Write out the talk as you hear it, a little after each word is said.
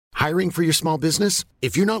Hiring for your small business?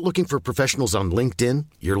 If you're not looking for professionals on LinkedIn,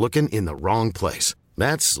 you're looking in the wrong place.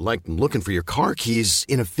 That's like looking for your car keys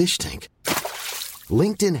in a fish tank.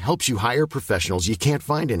 LinkedIn helps you hire professionals you can't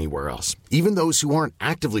find anywhere else, even those who aren't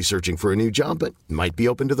actively searching for a new job but might be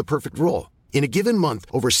open to the perfect role. In a given month,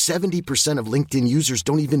 over 70% of LinkedIn users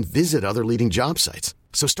don't even visit other leading job sites.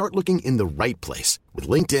 So start looking in the right place. With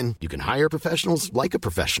LinkedIn, you can hire professionals like a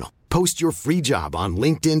professional. Post your free job on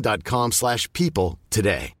linkedin.com/people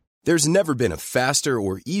today. There's never been a faster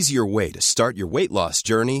or easier way to start your weight loss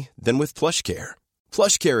journey than with PlushCare.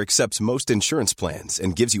 PlushCare accepts most insurance plans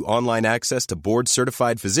and gives you online access to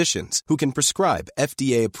board-certified physicians who can prescribe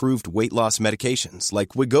FDA-approved weight loss medications like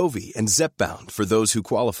Wegovy and Zepbound for those who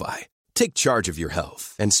qualify. Take charge of your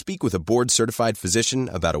health and speak with a board-certified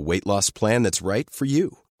physician about a weight loss plan that's right for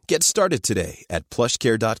you. Get started today at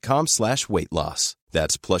plushcare.com/weight loss.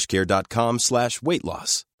 That's plushcare.com/weight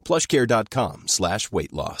loss.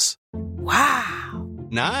 plushcare.com/weight loss. Wow.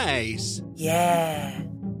 Nice. Yeah.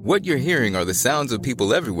 What you're hearing are the sounds of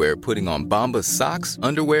people everywhere putting on Bombas socks,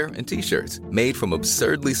 underwear, and T-shirts made from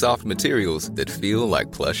absurdly soft materials that feel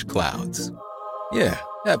like plush clouds. Yeah,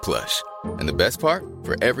 that plush. And the best part?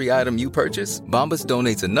 For every item you purchase, Bombas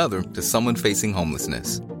donates another to someone facing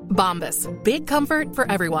homelessness. Bombas. Big comfort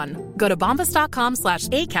for everyone. Go to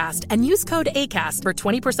bombas.com/ACAST and use code ACAST for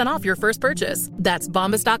 20% off your first purchase. That's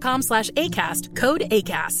bombas.com/ACAST. Code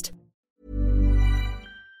ACAST.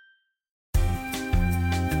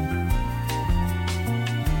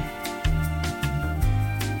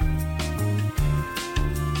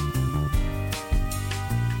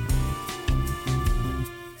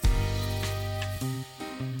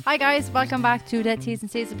 Hi guys, welcome back to the T's and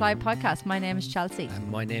C's Supply podcast. My name is Chelsea.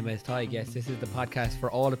 And my name is Ty. Yes, this is the podcast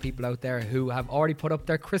for all the people out there who have already put up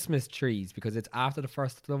their Christmas trees because it's after the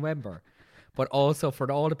 1st of November. But also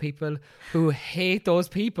for all the people who hate those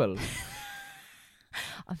people.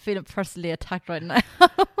 I'm feeling personally attacked right now.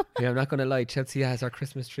 Yeah, I'm not going to lie. Chelsea has her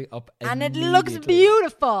Christmas tree up and it looks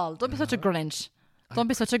beautiful. Don't be such a Grinch. Don't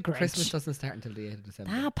be such a Grinch. Christmas doesn't start until the 8th of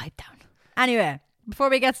December. Ah, pipe down. Anyway, before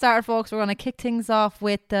we get started, folks, we're going to kick things off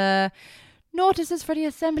with the notices for the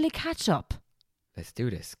Assembly catch-up. Let's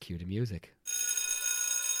do this. Cue the music.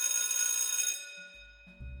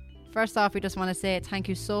 First off, we just want to say thank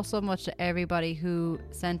you so much to everybody who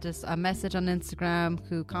sent us a message on Instagram,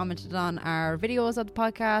 who commented on our videos of the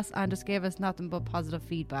podcast and just gave us nothing but positive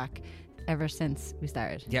feedback ever since we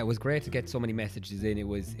started. Yeah, it was great to get so many messages in. It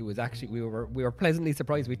was actually we were pleasantly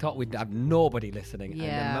surprised. We thought we'd have nobody listening. Yeah.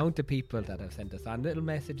 And the amount of people that have sent us on little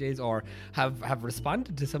messages or have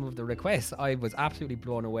responded to some of the requests, I was absolutely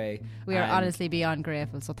blown away. We are honestly beyond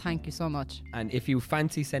grateful, so thank you so much. And if you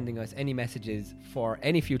fancy sending us any messages for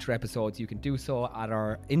any future episodes, you can do so at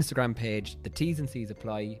our Instagram page, the T's and C's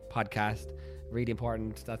Apply podcast. Really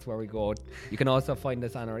important. That's where we go. You can also find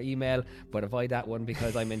us on our email, but avoid that one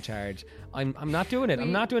because I'm in charge. I'm not doing it.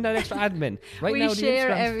 I'm not doing that extra admin. Right now, we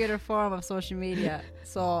share every other form of social media.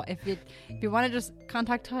 So if you want to just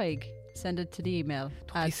contact Tig, send it to the email.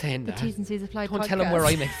 Don't be saying that. The T's and C's Apply Don't podcast. tell them where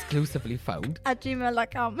I'm exclusively found. at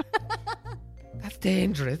gmail.com. That's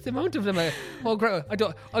dangerous. The amount of them. I'm going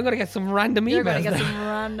to get some random emails. You're going to get some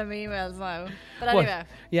random emails now. But anyway.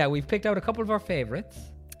 Yeah, we've picked out a couple of our favourites.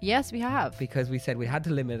 Yes, we have. Because we said we had to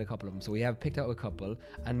limit a couple of them. So we have picked out a couple.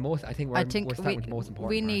 And we're starting with the most important.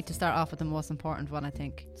 We need to start off with the most important one, I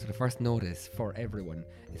think. So the first notice for everyone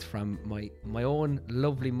is from my own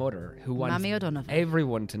lovely mother, who wants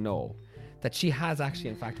everyone to know that she has actually,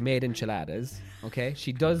 in fact, made enchiladas. Okay?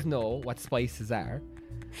 She does know what spices are.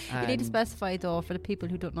 You need to specify, though, for the people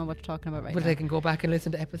who don't know what you're talking about right now. But they can go back and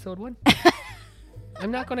listen to episode 1. I'm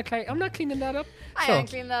not cleaning that up. I ain't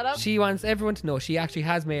cleaning that up. She wants everyone to know she actually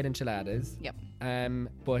has made enchiladas. Yep.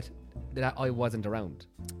 But that I wasn't around.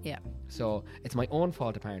 Yeah. So it's my own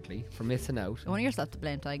fault apparently for missing out. Only yourself to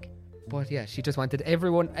blame, Tig. But yeah, she just wanted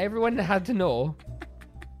everyone had to know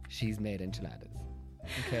she's made enchiladas.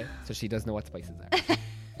 Okay. So she does know what spices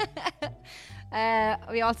are.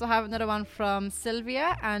 We also have another one from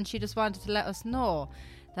Sylvia, and she just wanted to let us know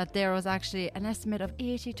that there was actually an estimate of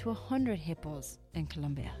 80 to 100 hippos in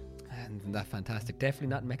Colombia. And isn't that fantastic? Definitely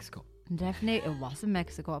not in Mexico. Definitely, it was in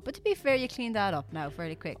Mexico. But to be fair, you cleaned that up now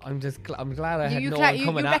fairly quick. I'm glad I had no one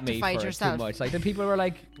coming at me for yourself. too much. Like the people were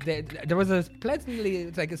like, there was a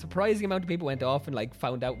surprising amount of people went off and like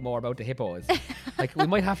found out more about the hippos. Like we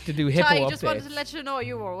might have to do hippo updates. I just wanted to let you know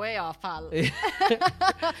you were way off, pal.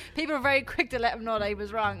 People were very quick to let him know that he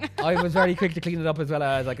was wrong. I was very quick to clean it up as well.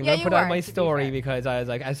 I was like, I'm going to put it on my story because I was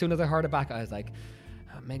like, as soon as I heard it back, I was like,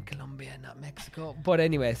 I'm in Colombia, not Mexico. But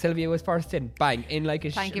anyway, Sylvia was first in. Bang, in like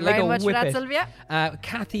a Thank you very much for that, whippet. Sylvia.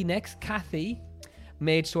 Kathy next. Kathy,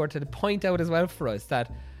 made sure to point out as well for us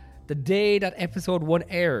that the day that episode 1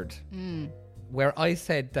 aired, where I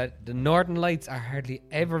said that the Northern Lights are hardly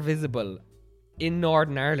ever visible in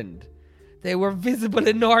Northern Ireland, they were visible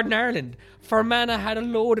in Northern Ireland. Fermanagh had a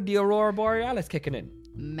load of the Aurora Borealis kicking in.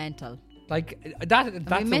 Mental. Like, that's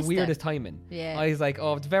the missed weirdest it. timing. Yeah. I was like,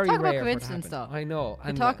 oh, it's very Talk about rare for it to coincidence, happen. though. I know.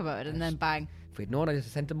 We talk about it and then bang. If we'd known, I'd have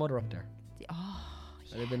sent the mother up there. Oh,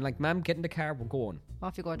 I'd have been like, ma'am, get in the car, we're going.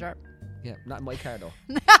 off you go, Jar. Yeah, not in my car though.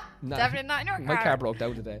 No, Definitely not in your My car. car broke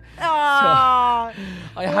down today. Oh, I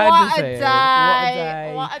had what to say a it.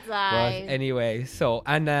 day. What a day. But anyway, so,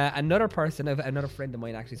 and another person, another friend of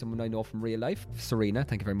mine, actually someone I know from real life, Serena,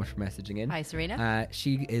 thank you very much for messaging in. Hi, Serena.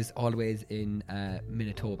 She is always in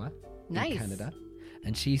Manitoba, Nice. in Canada.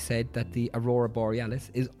 And she said that the Aurora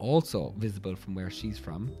Borealis is also visible from where she's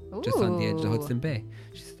from, just on the edge of the Ooh. Hudson Bay.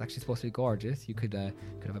 She's actually supposed to be gorgeous. You could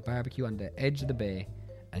have a barbecue on the edge of the bay,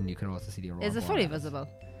 and you can also see the Aurora Is it Borealis. fully visible?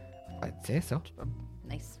 I'd say so.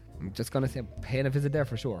 Nice. I'm just going to say paying a visit there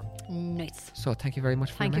for sure. Nice. So thank you very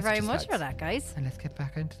much for Thank your you very messages, much for lads. that, guys. And let's get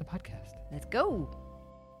back into the podcast. Let's go.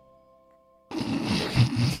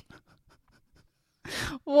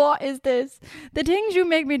 What is this? The things you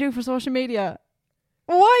make me do for social media.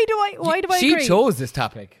 Why do I She agree? chose this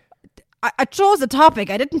topic. I chose the topic.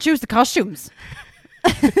 I didn't choose the costumes.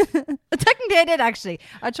 Technically, I did actually.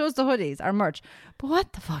 I chose the hoodies, our merch. But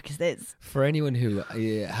what the fuck is this? For anyone who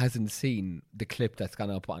hasn't seen the clip that's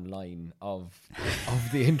gone up online of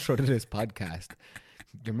the intro to this podcast,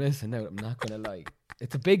 you're missing out. I'm not going to lie.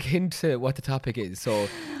 It's a big hint to what the topic is, so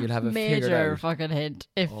you'll have it figured Major out. fucking hint.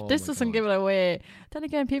 If Oh this my doesn't God. give it away, then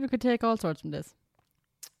again, people could take all sorts from this.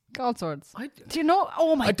 All sorts. I- Do you know?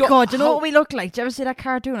 Oh my I don't- God! Do you know how- what we look like? Do you ever see that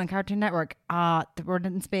cartoon on Cartoon Network? The Word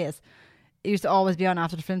in Space. It used to always be on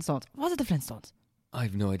after the Flintstones. Was it the Flintstones? I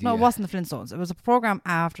have no idea. No, it wasn't the Flintstones. It was a program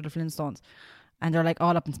after the Flintstones, and they're like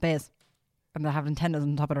all up in space, and they have antennas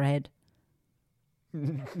on top of their head.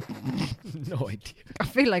 No idea. I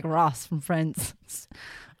feel like Ross from Friends.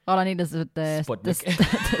 All I need is the Sputnik.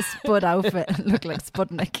 the Spud outfit. Look like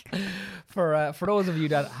Sputnik. For those of you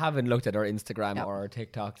that haven't looked at our Instagram Yep. or our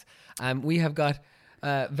TikToks, we have got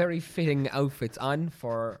very fitting outfits on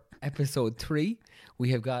for episode 3.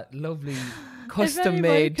 We have got lovely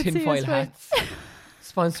custom-made could see his tinfoil face. hats,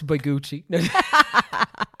 sponsored by Gucci.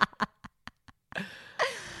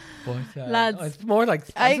 But, Lads, it's more like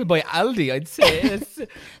sponsored by Aldi, I'd say. It's,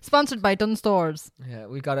 Sponsored by Dunn Stores. yeah,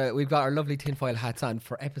 we've got our lovely tinfoil hats on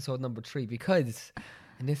for episode number 3 because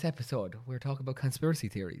in this episode we're talking about conspiracy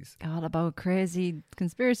theories. God, about crazy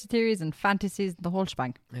conspiracy theories and fantasies and the whole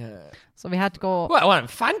shebang. Yeah. So we had to go. What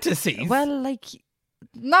fantasies? Well, like,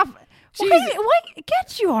 not. Jeez. Why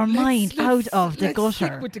get your mind Let's- out of the let's gutter?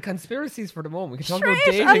 stick with the conspiracies for the moment. We can talk Straight,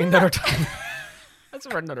 about dating I'm another time. That's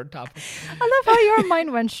for another topic. I love how your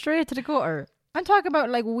mind went straight to the gutter. I'm talking about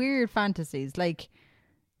like weird fantasies, like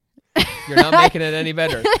You're not making it any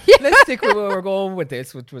better. Let's stick with where we're going with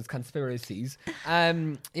this, which was conspiracies.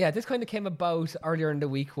 This kind of came about earlier in the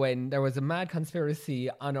week when there was a mad conspiracy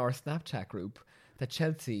on our Snapchat group that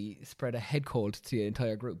Chelsea spread a head cold to the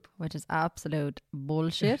entire group. which is absolute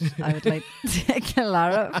bullshit. I would like to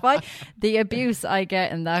clarify. The abuse I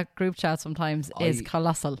get in that group chat sometimes is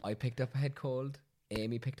colossal. I picked up a head cold.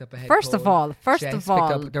 Amy picked up a head First cold. of all, Jess picked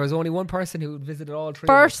all- up, there was only one person who visited all 3 of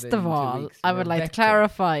us First within of 2 all, weeks. I would like to Rebecca.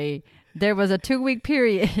 clarify there was a 2-week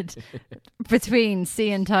period between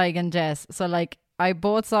C and Tig and Jess. So like I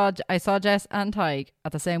saw Jess and Tig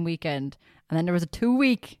at the same weekend, and then there was a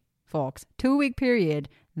 2-week, folks, 2-week period.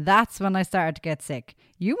 That's when I started to get sick.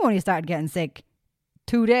 You only started getting sick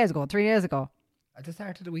 3 days ago. At the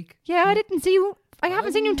start of the week. Yeah, I didn't see you. I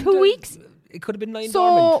haven't seen you in 2 weeks. It could have been 9 So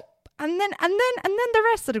dormant. and then the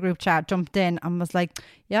rest of the group chat jumped in and was like,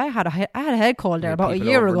 "Yeah, I had a head cold there We had about a people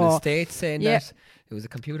year over in the ago." States saying Yeah. that it was a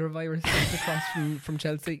computer virus sent across from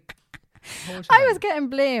Chelsea. I was getting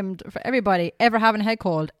blamed for everybody ever having a head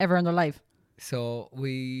cold ever in their life. So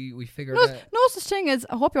we figured No, out. no such thing as,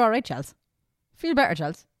 I hope you're all right, Chels. Feel better,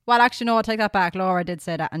 Chels. Well, actually, no, I'll take that back. Laura did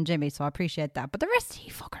say that, and Jimmy, so I appreciate that. But the rest of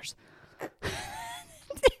you fuckers.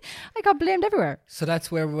 I got blamed everywhere. So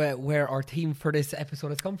that's where our theme for this episode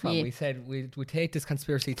has come from. Yeah. We said we take this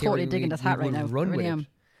conspiracy theory. Totally digging we, this hat we right will now. Run I really with am.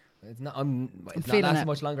 it. It's not. It's not feeling lasting it.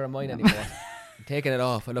 much longer on mine anymore. I'm taking it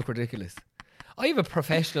off. I look ridiculous. I have a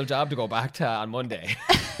professional job to go back to on Monday.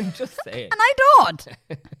 Just saying. And I don't.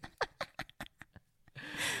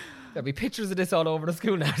 There'll be pictures of this all over the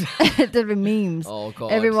school now. There'll be memes. Oh, God.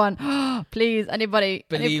 Everyone, please, anybody.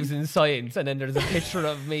 Believes in science, and then there's a picture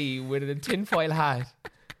of me with a tinfoil hat.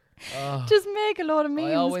 Oh, Just make a load of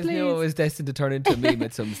memes, I always please. knew it was destined to turn into a meme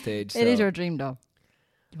at some stage. It is so. your dream, though.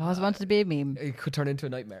 I've always wanted to be a meme. It could turn into a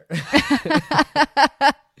nightmare.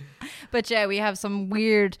 But yeah, we have some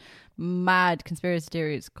weird, mad conspiracy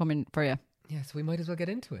theories coming for you. Yeah, so we might as well get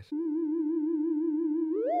into it.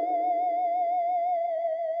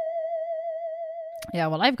 Yeah,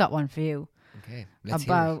 well, I've got one for you. Okay, let's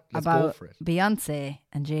hear it. Let's go for it. Beyonce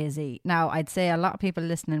and Jay-Z. Now, I'd say a lot of people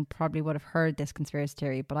listening probably would have heard this conspiracy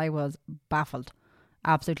theory, but I was baffled,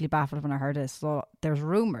 absolutely baffled when I heard this. So there's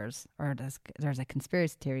rumors, or there's a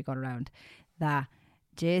conspiracy theory going around that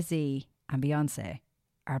Jay-Z and Beyonce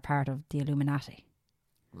are part of the Illuminati.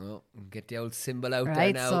 Well, get the old symbol out there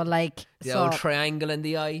Right? now. So like the old triangle in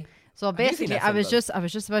the eye. So basically, I was just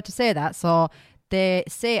about to say that. So they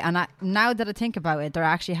say, and now that I think about it, there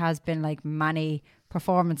actually has been like many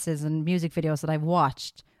performances and music videos that I've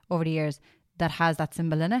watched over the years that has that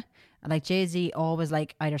symbol in it. And like Jay-Z always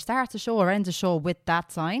like either starts a show or ends a show with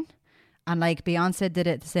that sign. And like Beyonce did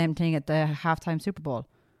it the same thing at the halftime Super Bowl.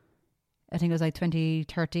 I think it was like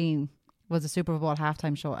 2013 was the Super Bowl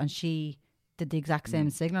halftime show, and she did the exact same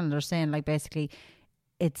signal. And they're saying like basically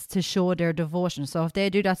it's to show their devotion. So if they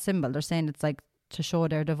do that symbol, they're saying it's like to show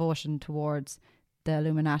their devotion towards the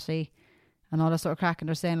Illuminati and all that sort of crack. And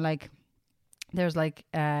they're saying like there's like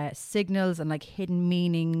signals and like hidden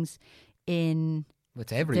meanings in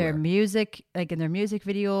their music, like in their music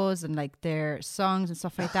videos and like their songs and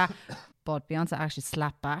stuff like that. But Beyonce actually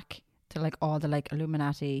slapped back to like all the like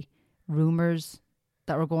Illuminati rumors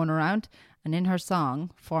that were going around. And in her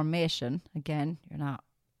song Formation, again, you're not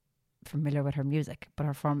familiar with her music, but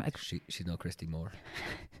her she's no Christy Moore.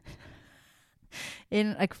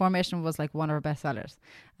 In like Formation was like one of her best sellers,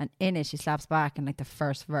 and in it she slaps back in like the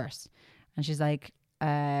first verse, and she's like,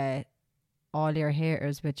 all your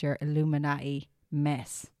haters with your Illuminati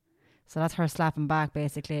mess. So that's her slapping back,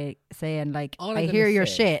 basically saying like, I hear your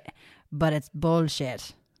shit, but it's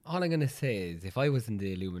bullshit. All I'm going to say is if I was in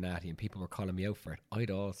the Illuminati and people were calling me out for it, I'd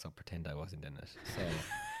also pretend I wasn't in it. So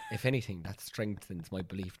if anything, that strengthens my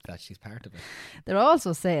belief that she's part of it. They're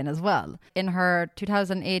also saying as well, in her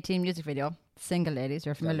 2018 music video, Single Ladies,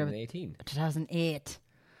 you're familiar with 2008.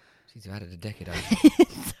 She's had it a decade out.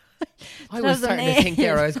 I was starting to think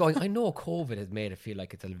there, I was going, I know COVID has made it feel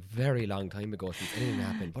like it's a very long time ago since anything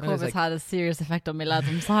happened. But COVID's had a serious effect on me, lads.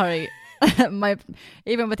 I'm sorry.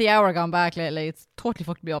 Even with the hour gone back lately, it's totally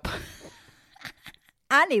fucked me up.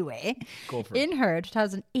 Anyway, in her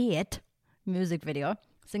 2008 music video,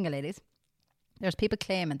 Single Ladies, there's people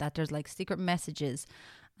claiming that there's like secret messages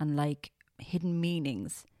and like hidden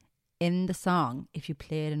meanings in the song if you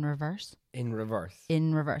play it in reverse. In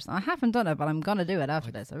reverse. I haven't done it, but I'm going to do it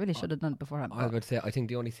after this. I really should have done it beforehand. I would say, I think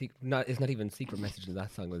the only secret, it's not even secret message in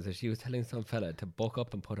that song, was that she was telling some fella to buck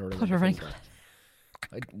up and put her ring.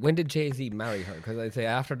 When did Jay-Z marry her? Because I'd say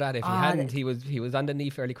after that, if he hadn't, he was on the knee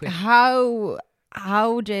fairly quick.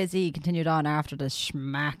 How Jay-Z continued on after the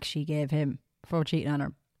schmack she gave him for cheating on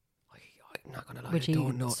her. I'm not gonna lie, which I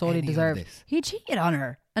don't know solely deserved. He cheated on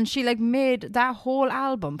her, and she like made that whole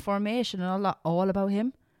album Formation and all about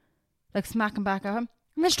him, like smacking back at him,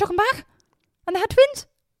 and then she took him back, and they had twins.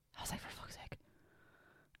 I was like, for fuck's sake.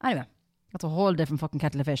 Anyway, that's a whole different fucking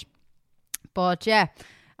kettle of fish. But yeah,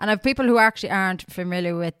 and I've people who actually aren't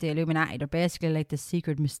familiar with the Illuminati. They're basically like the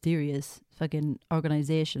secret, mysterious fucking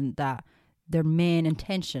organization that their main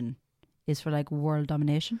intention is for like world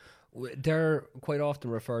domination. They're quite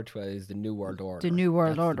often referred to as the New World Order. The New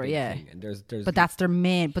World Order, yeah. And there's but that's their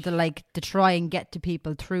main. But they're like to try and get to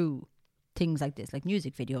people through things like this, like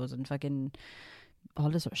music videos and fucking all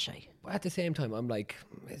this sort of shit. But at the same time, I'm like,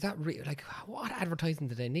 is that like what advertising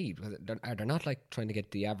do they need? Are they not like trying to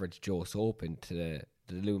get the average Joe Soap into the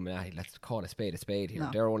Illuminati? Let's call a spade here.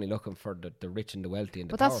 No. They're only looking for the rich and the wealthy and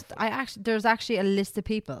the powerful. There's actually a list of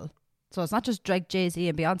people. So it's not just like Jay-Z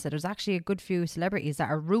and Beyonce. There's actually a good few celebrities that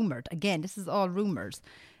are rumoured. Again, this is all rumours.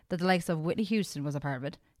 That the likes of Whitney Houston was a part of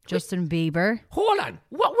it. Justin Bieber. Hold on.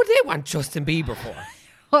 What would they want Justin Bieber for?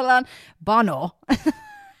 Hold on. Bono.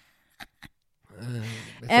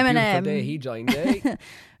 Eminem. Day he joined,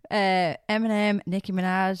 Eminem, Nicki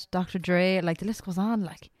Minaj, Dr. Dre. Like the list goes on.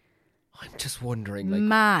 Like I'm just wondering. Like,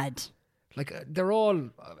 mad. Like they're all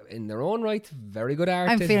in their own right very good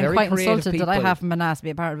artists. I'm feeling very quite insulted people. that I haven't been asked to be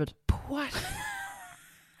a part of it. What?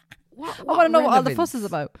 I want to know what all the fuss is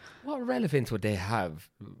about. What relevance would they have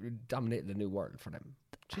dominating the new world for them?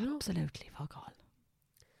 Do you know? Absolutely, fuck all.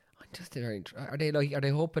 I'm just are they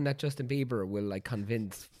hoping that Justin Bieber will like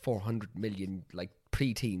convince 400 million like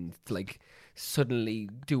preteens to like suddenly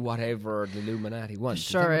do whatever the Illuminati wants?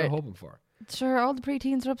 Sure, is that what they're hoping for? Sure, all the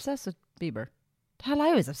preteens are obsessed with Bieber. Hell,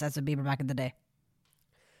 I was obsessed with Bieber back in the day.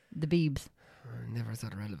 The Biebs. Never saw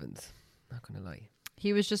the relevance. Not gonna lie.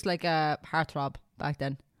 He was just like a heartthrob back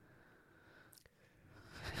then.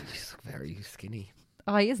 He's very skinny.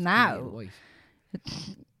 Oh, he is Skinny now. and white.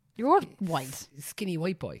 You're white. Skinny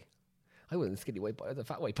white boy. I wasn't a skinny white boy. I was a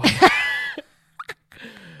fat white boy.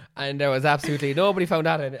 And there was absolutely nobody found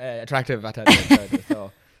that attractive at that time.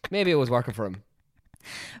 So maybe it was working for him.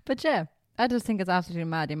 But yeah, I just think it's absolutely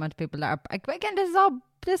mad the amount of people that are. Again,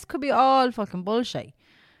 this could be all fucking bullshit.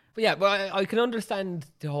 But yeah, but I can understand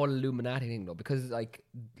the whole Illuminati thing though, because like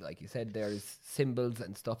you said, there's symbols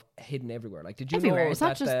and stuff hidden everywhere. Like, did you Everywhere. know It's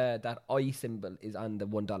not that that eye symbol is on the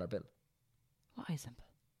 $1 bill? What is it?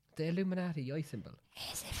 The Illuminati eye symbol.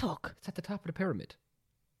 Is it fuck? It's at the top of the pyramid.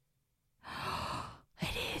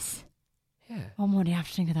 It is. Yeah. Oh, I'm only have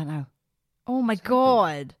to think of that now. Oh my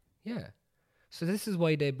god. Yeah. So this is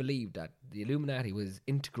why they believe that the Illuminati was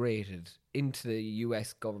integrated into the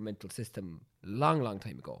US governmental system long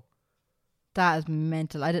time ago. That is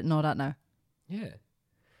mental. I didn't know that now. Yeah.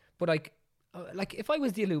 But like if I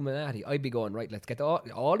was the Illuminati, I'd be going, right, let's get all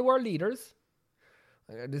the world leaders.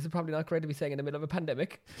 This is probably not great to be saying in the middle of a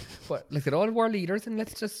pandemic, but let's get all the world leaders and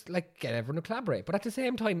let's just like get everyone to collaborate. But at the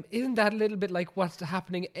same time, isn't that a little bit like what's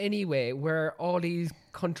happening anyway, where all these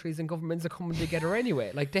countries and governments are coming together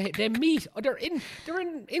anyway? Like they meet. They're in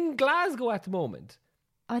Glasgow at the moment.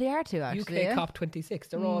 Oh, they are too, actually. UK COP26.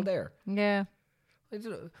 They're all there. Yeah.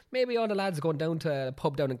 Maybe all the lads are going down to a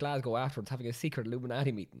pub down in Glasgow afterwards, having a secret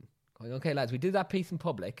Illuminati meeting. Going, okay, lads, we did that piece in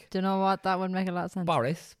public. Do you know what? That would make a lot of sense.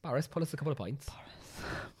 Boris, pull us a couple of pints.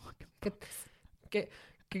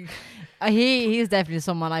 He's definitely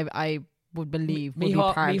someone I would believe would be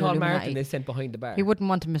part of the Micheál Illuminati. Martin is sent behind the bar. He wouldn't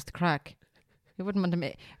want to miss the crack. He wouldn't want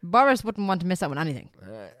to. Boris wouldn't want to miss out on anything.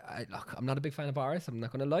 Look, I'm not a big fan of Boris. I'm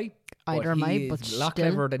not going to lie. Either am I, he's but a lot still.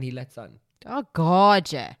 cleverer than he lets on. Oh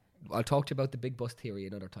God, yeah. I'll talk to you about the big bus theory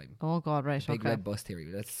another time. Oh God, right. Big okay. red bus theory.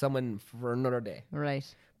 That's someone for another day. Right.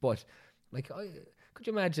 But like, could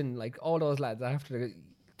you imagine like all those lads after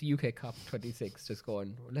the UK COP26 just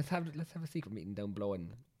going, let's have a secret meeting down below in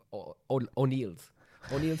O'Neill's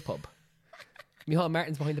pub. Micheál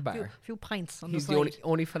Martin's behind the bar. Few pints on He's the the side.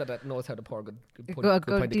 only fella that knows how to pour a good Good pint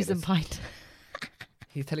of decent Guinness. pint.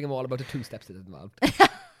 He's telling them all about the 2 steps that is involved.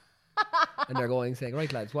 And they're going saying,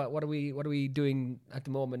 right lads, what are we doing at the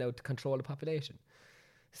moment now to control the population?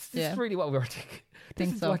 This is really what we were thinking.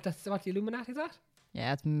 Think so. That's what the Illuminati's at.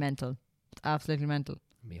 Yeah, it's mental. It's absolutely mental.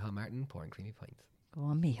 Micheál Martin pouring creamy pints. Go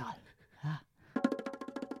on, Micheál.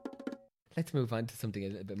 Let's move on to something a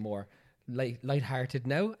little bit more light-hearted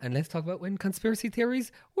now, and let's talk about when conspiracy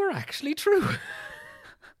theories were actually true.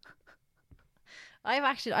 I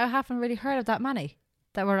haven't really heard of that many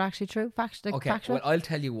that were actually true. Factual. Well, I'll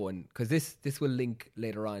tell you one, because this will link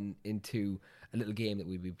later on into a little game that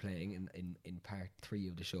we'll be playing in part 3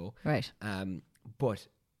 of the show. Right. But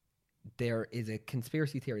there is a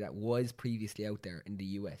conspiracy theory that was previously out there in the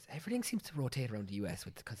US. Everything seems to rotate around the US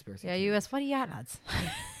with the conspiracy Yeah, theories. US. What are you at, lads?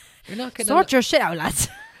 You're not getting Sort your shit out, lads.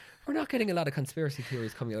 We're not getting a lot of conspiracy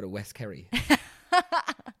theories coming out of West Kerry.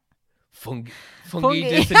 Fungi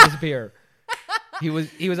didn't disappear. He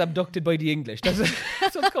was abducted by the English. That's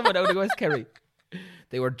what's coming out of West Kerry.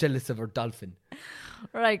 They were jealous of her dolphin.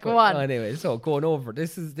 Right, go on. Anyway, so going over,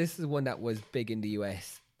 this is one that was big in the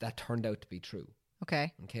US that turned out to be true.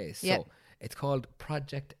 Okay. Okay, so Yep. it's called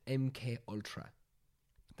Project MK Ultra.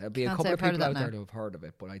 There'll be a Can't couple say of I've heard people of out that there now. who have heard of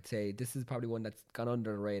it, but I'd say this is probably one that's gone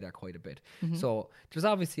under the radar quite a bit. Mm-hmm. So there's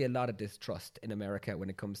obviously a lot of distrust in America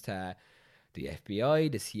when it comes to the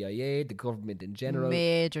FBI, the CIA, the government in general.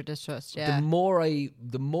 Major distrust, yeah. The more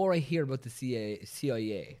I hear about the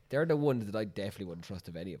CIA, they're the ones that I definitely wouldn't trust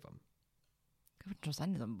of any of them. I wouldn't trust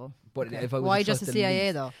any of them, but But okay. if I was Why to just trust the CIA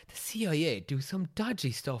least, though? The CIA do some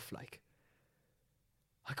dodgy stuff. Like,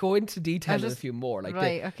 I go into detail in a few more. Like,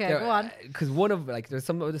 right, okay, go on. Because one of like there's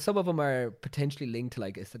some of them are potentially linked to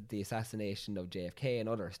like the assassination of JFK and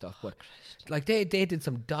other stuff. But like they did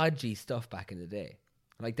some dodgy stuff back in the day.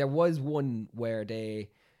 Like there was one where they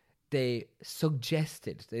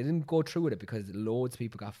suggested, they didn't go through with it because loads of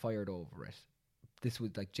people got fired over it. This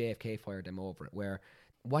was like JFK fired them over it, where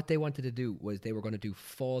what they wanted to do was they were going to do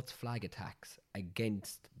false flag attacks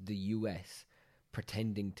against the US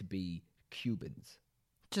pretending to be Cubans.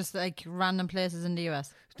 Just like random places in the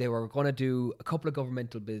US. They were going to do a couple of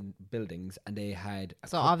governmental buildings, and they had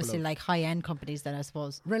So obviously like high-end companies then, I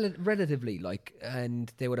suppose. relatively like,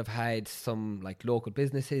 and they would have had some like local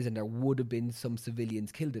businesses, and there would have been some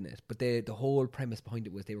civilians killed in it. But the whole premise behind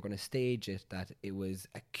it was they were going to stage it that it was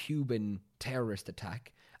a Cuban terrorist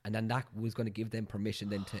attack, and then that was going to give them permission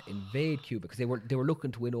then to invade Cuba, because they were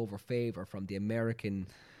looking to win over favor from the American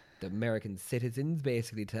citizens,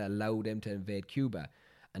 basically, to allow them to invade Cuba.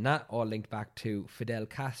 And that all linked back to Fidel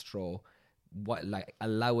Castro,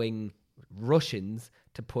 allowing Russians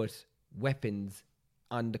to put weapons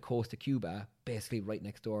on the coast of Cuba, basically right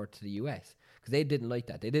next door to the US, because they didn't like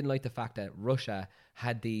that. They didn't like the fact that Russia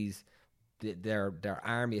had their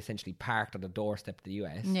army essentially parked on the doorstep of the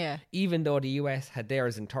US, even though the US had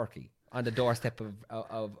theirs in Turkey on the doorstep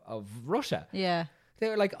of Russia. Yeah. They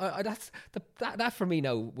were like, that for me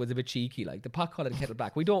now was a bit cheeky. Like the pot calling the kettle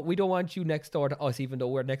black. We don't want you next door to us, even though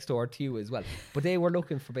we're next door to you as well. But they were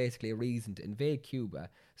looking for basically a reason to invade Cuba.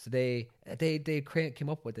 So they came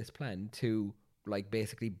up with this plan to like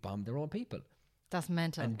basically bomb their own people. That's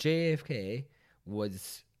mental. And JFK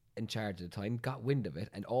was in charge at the time, got wind of it,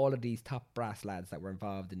 and all of these top brass lads that were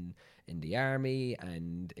involved in the army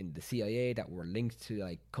and in the CIA that were linked to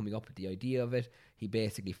like coming up with the idea of it, he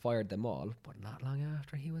basically fired them all. But not long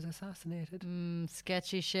after, he was assassinated.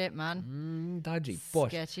 Sketchy shit, man. Dodgy. But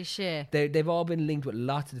sketchy shit. They've all been linked with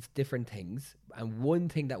lots of different things. And one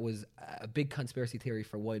thing that was a big conspiracy theory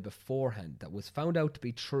for a while beforehand that was found out to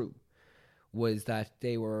be true was that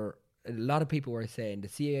a lot of people were saying the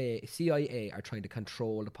CIA are trying to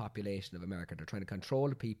control the population of America. They're trying to control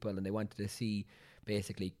the people, and they wanted to see,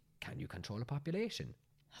 basically, can you control a population?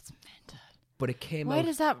 That's mental. But it came out... Why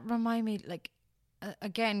does that remind me, like,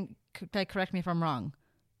 again, correct me if I'm wrong,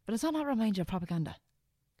 but does that not remind you of propaganda?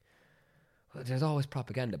 Well, there's always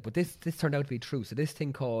propaganda, but this turned out to be true. So this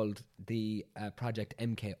thing called the Project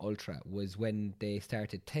MK Ultra was when they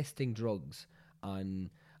started testing drugs on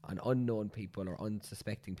unknown people or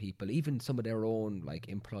unsuspecting people, even some of their own like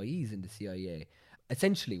employees in the CIA.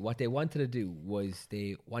 Essentially, what they wanted to do was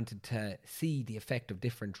they wanted to see the effect of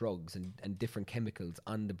different drugs and different chemicals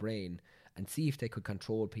on the brain and see if they could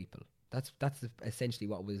control people. That's essentially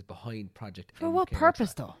what was behind Project MK. For what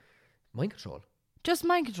purpose, though? Mind control. Just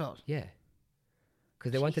mind control? Yeah.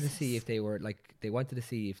 Because they wanted to see if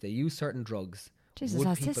they use certain drugs. Jesus,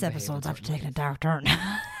 this episode's after taking a dark turn.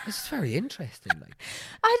 It's very interesting. Like,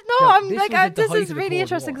 I know, this is really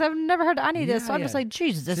interesting because I've never heard any of this. So I'm just like,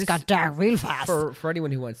 Jesus, this got dark real fast. For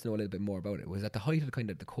anyone who wants to know a little bit more about it, was at the height of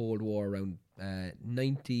the Cold War around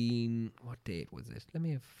 19... What date was this? Let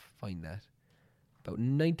me find that. About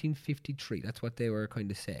 1953. That's what they were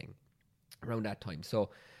kind of saying around that time. So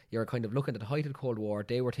you're kind of looking at the height of the Cold War.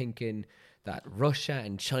 They were thinking that Russia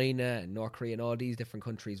and China and North Korea and all these different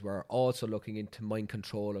countries were also looking into mind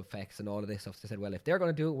control effects and all of this stuff. So they said, well, if they're going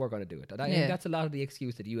to do it, we're going to do it. And I think that's a lot of the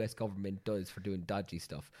excuse that the US government does for doing dodgy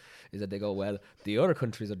stuff, is that they go, well, the other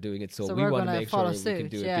countries are doing it, so we want to make sure we can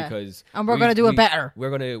do it because... And we're going to do it better. We're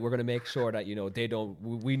going to make sure that, they don't...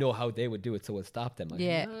 We know how they would do it, so we'll stop them.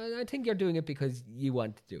 I think you're doing it because you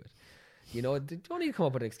want to do it. You don't need to come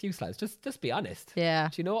up with an excuse, lads. Just be honest. Yeah.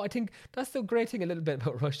 I think that's the great thing a little bit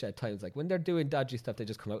about Russia at times. Like when they're doing dodgy stuff, they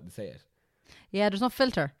just come out and say it. Yeah, there's no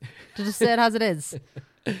filter. To just say it as it is.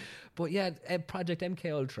 But yeah, Project MK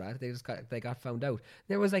Ultra, they got found out.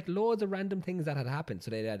 There was like loads of random things that had happened.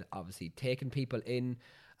 So they had obviously taken people in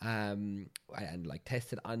and like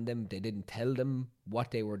tested on them. They didn't tell them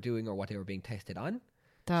what they were doing or what they were being tested on.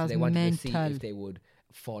 That's so they wanted mental. to see if they would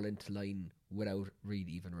fall into line without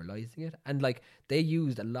really even realizing it. And like they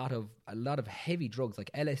used a lot of heavy drugs.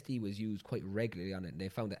 Like LSD was used quite regularly on it, and they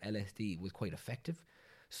found that LSD was quite effective.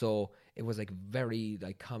 So it was like very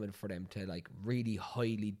like common for them to like really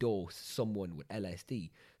highly dose someone with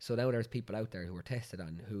LSD. So now there's people out there who are tested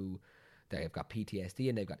on who they've got PTSD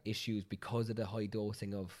and they've got issues because of the high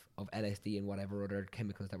dosing of LSD and whatever other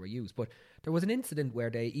chemicals that were used. But there was an incident where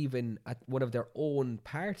they even at one of their own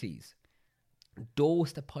parties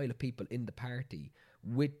dosed a pile of people in the party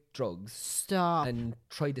with drugs. Stop. And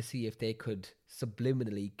tried to see if they could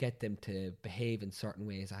subliminally get them to behave in certain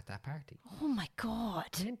ways at that party. Oh my God.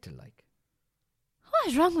 Mental, like. What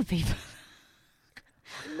is wrong with people?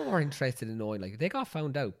 I'm more interested in knowing, like, they got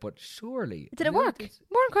found out, but surely... Did it work?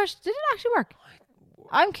 More question, did it actually work?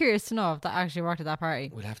 I'm curious to know if that actually worked at that party.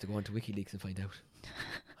 We'll have to go onto WikiLeaks and find out.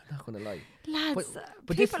 I'm not going to lie. Lads,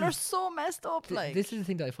 but people are so messed up, like. This is the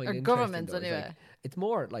thing that I find interesting. Governments, anyway. Like, it's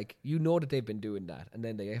more like, that they've been doing that, and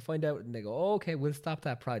then they find out and they go, oh, okay, we'll stop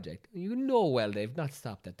that project. You know well they've not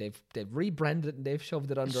stopped it. They've rebranded it and they've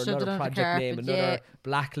shoved it under another project name, another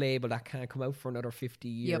black label that can't come out for another 50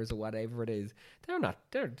 years or whatever it is.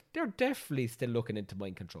 They're definitely still looking into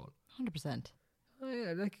mind control. 100%. Oh,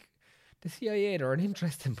 yeah, like, the CIA, they're an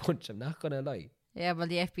interesting bunch, I'm not going to lie. Yeah, well,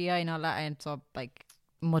 the FBI and all that ain't so, like,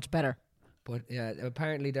 much better. But yeah,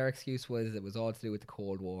 apparently their excuse was it was all to do with the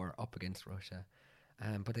Cold War up against Russia.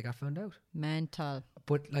 But they got found out. Mental.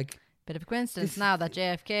 But like... Bit of a coincidence now that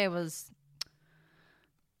JFK was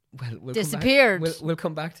Well, we'll Disappeared. We'll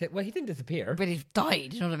come back to it. Well, he didn't disappear. But he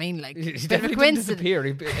died, you know what I mean? Like, He bit of a definitely didn't coincidence. disappear.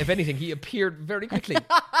 If anything, he appeared very quickly.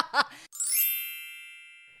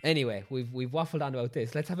 Anyway, we've waffled on about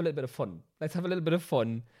this. Let's have a little bit of fun. Let's have a little bit of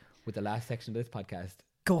fun with the last section of this podcast.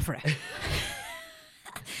 Go for it.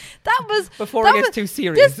 That was Before that it gets was- too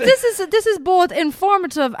serious. This is both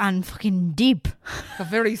informative and fucking deep.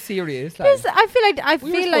 Very serious. This, I feel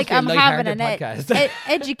We were like supposed to I'm be a having an lighthearted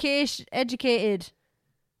podcast. educated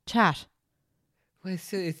chat. Well,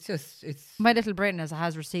 it's My little brain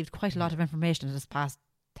has received quite a lot of information in this past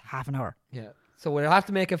half an hour. yeah. So we'll have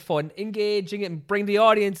to make it fun, engaging it, and bring the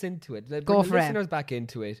audience into it. Bring Go the for it. listeners back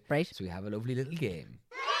into it. Right. So we have a lovely little game.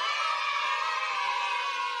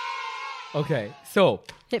 Okay, so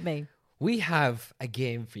Hit me. we have a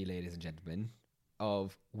game for you, ladies and gentlemen,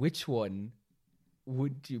 of which one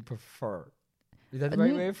would you prefer? Is that the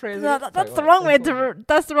right way of phrasing No, it? that's Sorry, the what? wrong way That's what- to.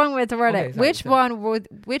 That's the wrong way to word Okay, it. sorry, Which sorry.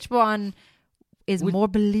 which one is Which- more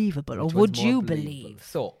believable, or Which would one's more you believable? believe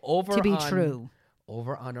So over to be on, true?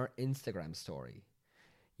 over on our Instagram story,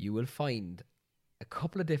 you will find a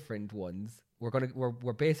couple of different ones. We're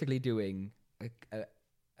basically doing a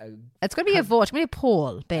It's going to be a vote. It's going to be a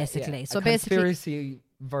poll, basically. yeah, So a basically, conspiracy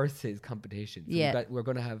versus competition. So Yeah. we're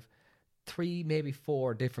going to have 3, maybe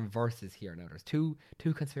 4 different verses here now. There's two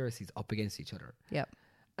conspiracies up against each other, yep.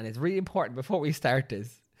 and it's really important before we start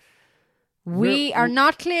this. We are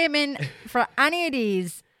not claiming for any of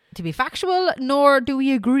these to be factual, nor do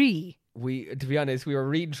we agree. To be honest, we were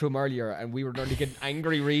reading through them earlier, and we were nearly getting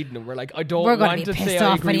angry reading them. We're like, I don't We're gonna want be to pissed say I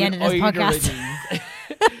off by agree the end with of this either podcast. of these.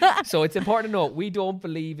 So it's important to note we don't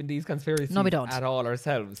believe in these conspiracies No, we don't. at all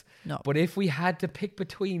ourselves. No. But if we had to pick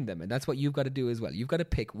between them, and that's what you've got to do as well, you've got to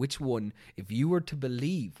pick which one, if you were to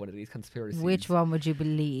believe one of these conspiracies. Which one would you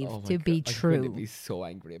believe Oh my to be God, true? I'm going to be so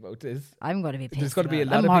angry about this. I'm going to be pissed. There's going to be a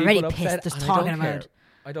about lot it. of I'm people already upset, pissed just and I don't talking care. about it.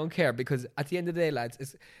 I don't care, because at the end of the day,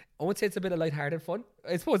 lads, I won't say it's a bit of lighthearted fun.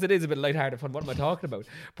 I suppose it is a bit of lighthearted fun. What am I talking about?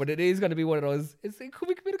 But it is going to be one of those. It could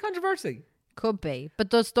be a bit of controversy. Could be,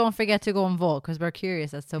 but just don't forget to go and vote because we're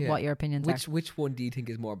curious as to Yeah. what your opinions are. Which one do you think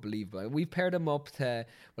is more believable? We've paired them up to,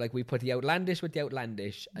 like, we put the outlandish with the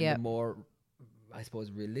outlandish, and Yeah. the more, I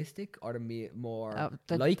suppose, realistic or the more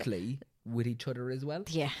the- likely with each other as well.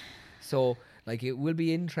 Yeah, So, like, it will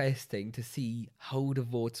be interesting to see how the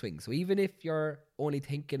vote swings. So even if you're only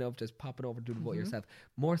thinking of just popping over to do the vote yourself,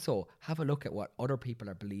 more so, have a look at what other people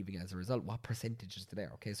are believing as a result. What percentages are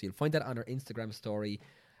there? Okay, so you'll find that on our Instagram story.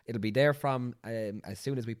 It'll be there from as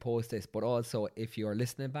soon as we post this. But also, if you're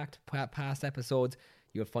listening back to past episodes,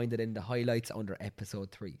 you'll find it in the highlights under episode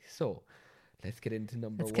 3. So let's get into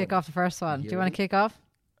number let's 1. kick off the first one. Do you want to kick off?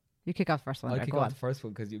 You kick off the first one. I'll there. kick Go off on. the first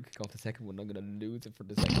one because you kick off the second one. I'm going to lose it for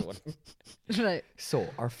the second one. Right. So,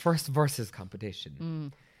 our first versus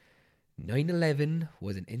competition. 9/11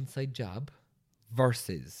 was an inside job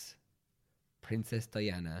versus Princess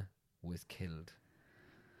Diana was killed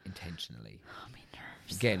intentionally. Oh, my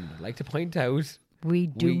nerves. Again, I'd like to point out We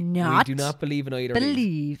do not believe in either of these.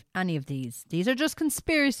 believe any of these. These are just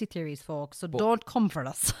conspiracy theories, folks. So don't comfort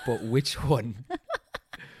us. But which one?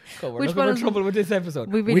 God, we're Which looking one for is- trouble with this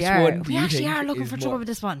episode. We really which are. one do We you actually think are looking is for more- trouble with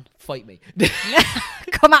this one. Fight me.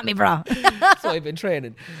 Come at me, bro. So I've been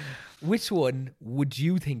training. Which one would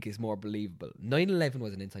you think is more believable? 9/11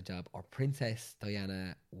 was an inside job, or Princess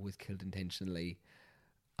Diana was killed intentionally?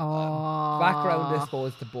 Oh, Background, I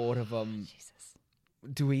suppose, to both of them. Jesus.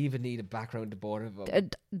 Do we even need a background to both of them?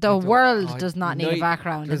 The world does not need a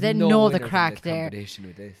background. They know the crack there. Competition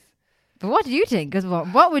with this. But what do you think? Because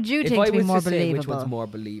what would you If think I to be was more to say which believable? one's more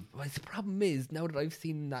believable, well, the problem is now that I've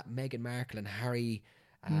seen that Meghan Markle and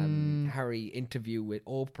Harry interview with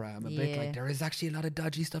Oprah, I'm a bit Yeah. like, there is actually a lot of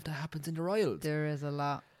dodgy stuff that happens in the royals, There is a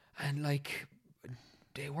lot. and like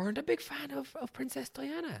they weren't a big fan of Princess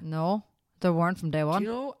Diana. No, there weren't from day one. You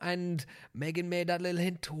know, and Meghan made that little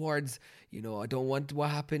hint towards, you know, I don't want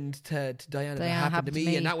what happened to Diana to happen to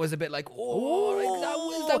me, and that was a bit like, like,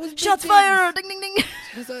 that was big Shots things. fired! Ding, ding, ding.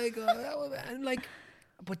 It's like, and like,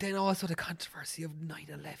 but then also the controversy of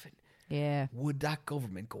 9/11. Yeah. Would that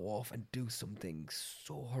government go off and do something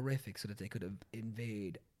so horrific so that they could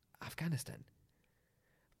invade Afghanistan?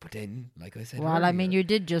 But then, like I said, Well, I mean, earlier, you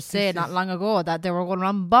did just say this not is- long ago that they were going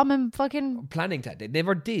around bombing fucking. planning to. They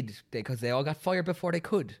never did because they all got fired before they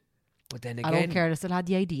could. But then again, I don't care. They still had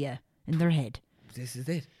the idea in their head. this is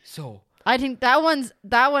it. So I think that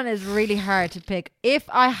one is really hard to pick. If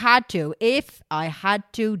I had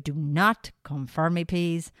to, do not come for me,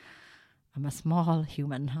 please. I'm a small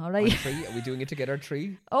human, all on right? 3, are we doing it together?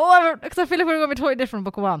 3 Oh, because I feel like we're going to be totally different,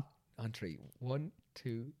 but go on. on 3. 1,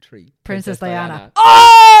 2, 3. Princess Diana.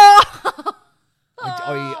 Oh!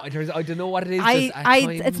 Oh! I don't know what it is.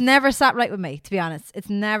 It's never sat right with me, to be honest. It's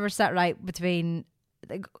never sat right between.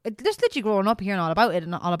 Just literally growing up hearing all about it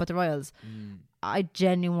and all about the Royals. I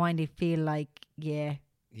genuinely feel like,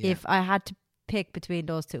 if I had to pick between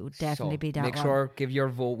those two, it would definitely be that make one. sure, give your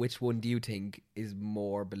vote. Which one do you think is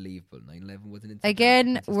more believable? 9/11 was an incident.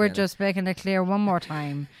 Again, we're just making it clear one more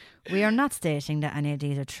time. We are not stating that any of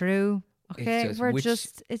these are true. Okay,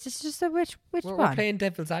 it's just a which we're one. playing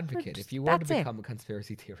devil's advocate. If you were to become a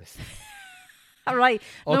conspiracy theorist. All right,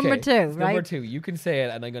 number two, right? Number two, you can say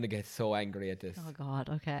it, and I'm going to get so angry at this. Oh God,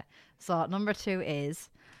 okay. So number 2 is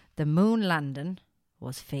the moon landing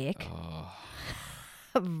was fake.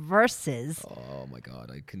 Versus. Oh my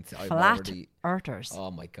God, flat earthers.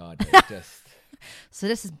 Oh my God, just. So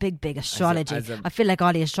this is big astrology. I feel like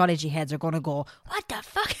all the astrology heads are going to go, what the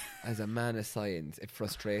fuck? As a man of science, it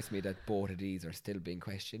frustrates me that both of these are still being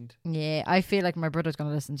questioned. Yeah, I feel like my brother's going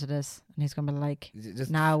to listen to this and he's going to be like,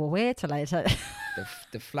 now wait till I tell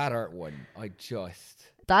the flat earth one, I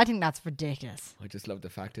think that's ridiculous. I just love the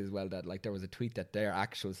fact as well that like there was a tweet that their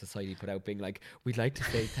actual society put out being like, we'd like to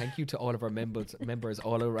say thank you to all of our members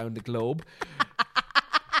all around the globe.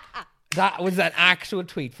 That was an actual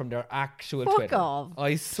tweet from their actual Fuck Twitter. Off.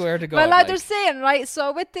 I swear to God. Well, like they're saying, right,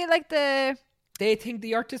 so with they think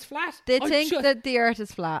the earth is flat. They think that the earth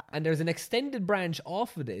is flat. And there's an extended branch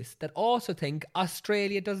off of this that also think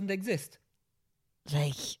Australia doesn't exist.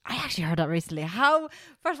 Like, I actually heard that recently.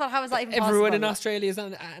 First of all, how is that even Everyone possible? in Australia is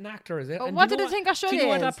an actor, is it? But what do they think Australia is? Do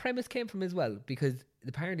you know where that premise came from as well? Because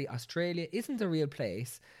apparently Australia isn't a real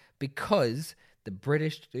place because the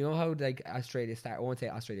British, you know how like Australia I won't say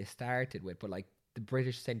Australia started with, but like the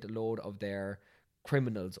British sent a load of their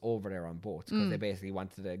criminals over there on boats because they basically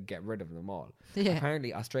wanted to get rid of them all. Yeah.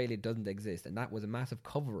 Apparently Australia doesn't exist, and that was a massive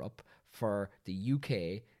cover up for the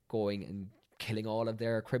UK going and killing all of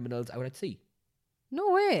their criminals out at sea. No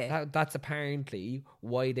way. That's apparently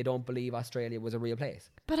why they don't believe Australia was a real place.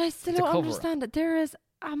 But I still don't understand that there is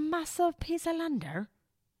a massive piece of land there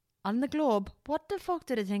on the globe. What the fuck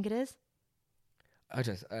do they think it is? I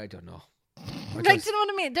don't know. Do you know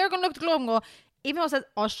what I mean? They're going to look at the globe and go, even though it says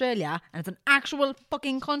Australia and it's an actual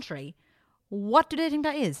fucking country, what do they think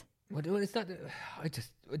that is? Well, it's not. But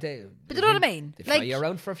you know what I mean? They fly you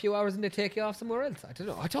around for a few hours and they take you off somewhere else. I don't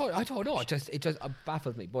know. I don't know. It just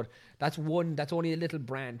baffles me. But that's only a little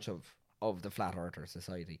branch of the flat earther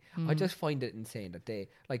society. I just find it insane that they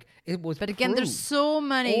it was. But again, there's so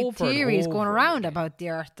many theories going around about the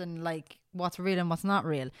earth and like what's real and what's not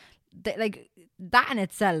real. That in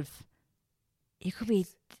itself, you could be.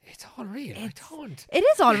 It's all real. I don't. It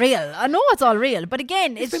is all real. I know it's all real, but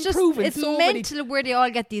again, it's just it's so mental where they all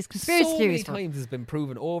get these conspiracy theories from. So many times it's been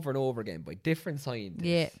proven over and over again by different scientists.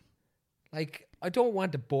 Yeah. Like, I don't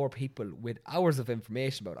want to bore people with hours of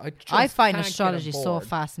information about it. I find astrology so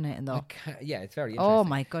fascinating, though. Yeah, it's very interesting. Oh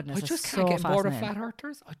my goodness, I just can't get bored of flat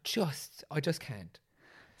earthers. I just can't.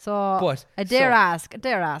 So, but I dare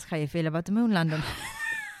ask how you feel about the moon landing.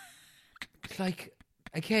 Like,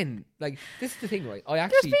 again, like, this is the thing, right?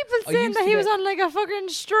 There's people saying that he was on like a fucking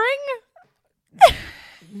string.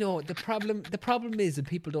 No, the problem is that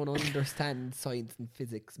people don't understand science and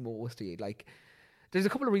physics mostly. Like, there's a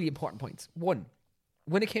couple of really important points. One,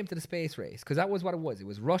 when it came to the space race, because that was what it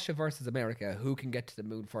was Russia versus America, who can get to the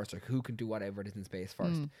moon first or who can do whatever it is in space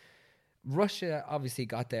first. Russia obviously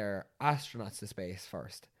got their astronauts to space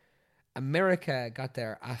first. America got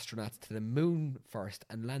their astronauts to the moon first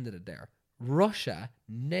and landed it there. Russia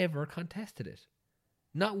never contested it.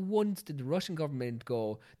 Not once did the Russian government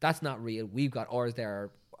go, that's not real, we've got ours there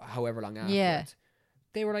however long afterwards. Yeah.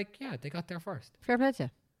 They were like, yeah, they got there first. Fair play to you.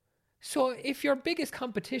 So if your biggest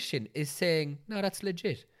competition is saying, no, that's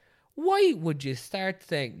legit, why would you start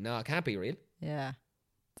saying, no, it can't be real? Yeah.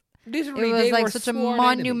 Literally, it was like such a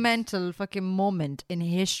monumental fucking moment in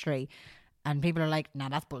history. And people are like, nah,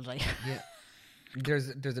 that's bullshit. Yeah.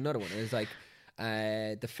 There's another one. It's like,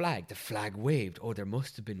 the flag waved. Oh, there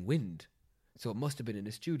must have been wind. So it must have been in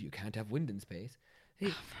a studio. You can't have wind in space.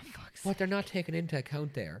 What they're not taking into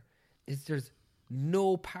account there is there's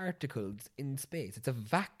no particles in space. It's a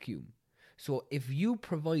vacuum. So if you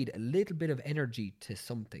provide a little bit of energy to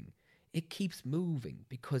something, it keeps moving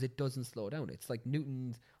because it doesn't slow down. It's like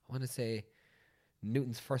Newton's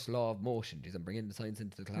first law of motion. Jeez, I'm bringing the science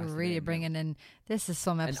into the class. We're really bringing in. This is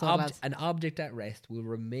some episode. An object at rest will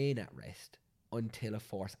remain at rest until a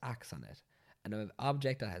force acts on it. And an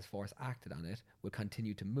object that has force acted on it will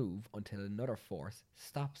continue to move until another force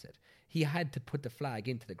stops it. He had to put the flag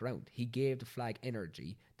into the ground. He gave the flag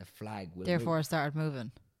energy. The flag will Therefore, move. It started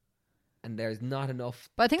moving. and there's not enough.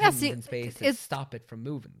 But I think that's in space to stop it from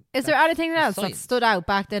moving. Is there anything else that science. stood out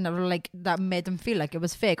back then that made them feel like it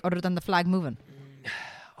was fake, other than the flag moving?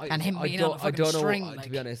 And him being on a fucking string, To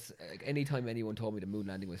be honest, anytime anyone told me the moon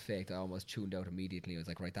landing was fake, I almost tuned out immediately. I was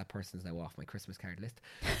like, right, that person's now off my Christmas card list.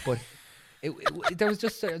 But there was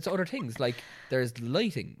just other things, like there's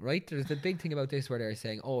lighting, right? There's the big thing about this where they're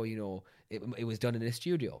saying, oh, it was done in a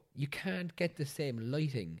studio. You can't get the same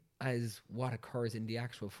lighting as what occurs in the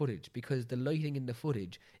actual footage, because the lighting in the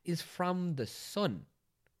footage is from the sun.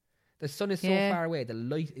 The sun is so far away. The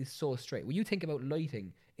light is so straight. When you think about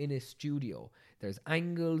lighting in a studio, there's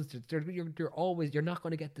angles. You're not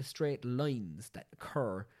going to get the straight lines that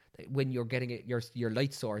occur when you're getting it. Your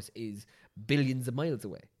light source is billions of miles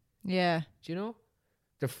away. Yeah. Do you know?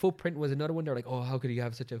 The footprint was another one. They're like, oh, how could you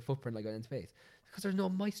have such a footprint like that in space? Because there's no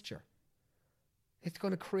moisture. It's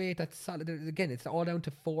going to create that solid. Again, it's all down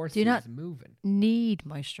to forces moving. Need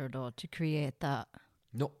moisture though to create that.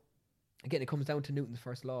 No. Again, it comes down to Newton's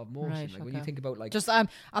first law of motion. Right, when you think about just I'm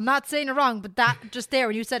not saying it wrong, but that just there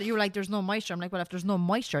when you said it, you were like, "There's no moisture." I'm like, "Well, if there's no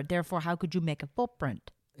moisture, therefore, how could you make a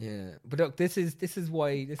footprint?" Yeah, but look, this is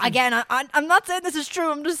why. Again, I'm not saying this is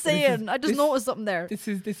true. I'm just saying I just noticed something there. This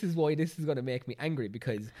is why this is going to make me angry,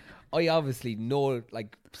 because I obviously know,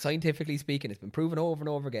 like, scientifically speaking, it's been proven over and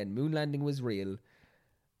over again, moon landing was real.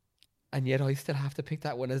 And yet I still have to pick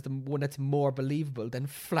that one as the one that's more believable than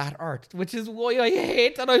flat Earth, which is why I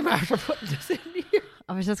hate that I'm after putting this in here.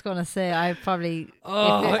 I was just going to say, I probably,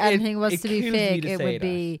 if anything was to be fake, it would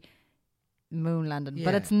be moon landing. Yeah.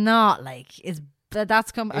 But it's not, like,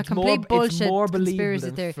 that's a complete bullshit it's more conspiracy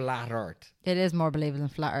believable theory. Than flat Earth. It is more believable than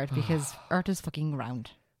flat Earth, because Earth is fucking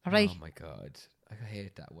round. All right? Oh my God. I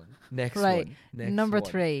hate that one. Next right. one. Next number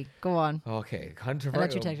one. 3. Go on. Okay.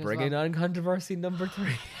 Bringing on controversy number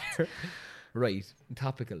 3. Right.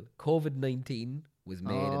 Topical. COVID-19 was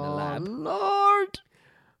made in a lab. Lord.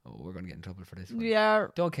 Oh, we're going to get in trouble for this one. Yeah.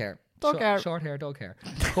 Don't care. Short hair, don't care.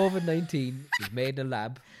 COVID-19 is made in a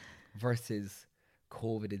lab versus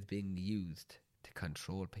COVID is being used to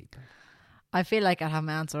control people. I feel like I have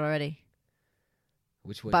my answer already.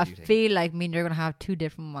 Which one but do you think? I feel like me and you're going to have 2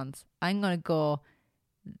 different ones. I'm going to go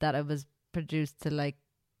that it was produced to, like,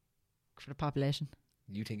 for the population.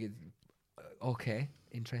 You think it's... okay,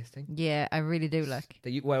 interesting. Yeah, I really do, like.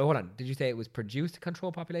 Well, hold on. Did you say it was produced to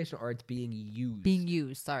control population, or it's being used? Being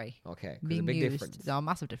used, sorry. Okay, being a big used. difference. No,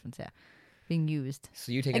 massive difference, yeah. Being used.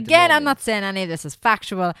 So you think again, I'm not saying any of this is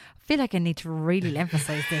factual. I feel like I need to really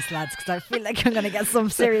emphasize this, lads, because I feel like I'm going to get some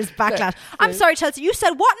serious backlash. I'm sorry, Chelsea, you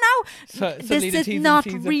said what now? This is not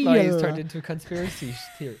real. Turned into a conspiracy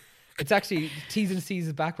theory. It's actually T's and C's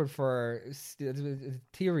is backward for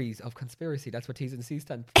theories of conspiracy. That's what T's and C's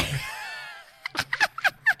stand for.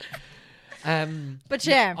 But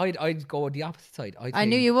yeah, I'd go the opposite side. I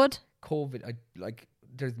knew you would. COVID,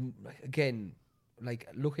 there's again, like,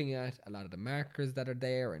 looking at a lot of the markers that are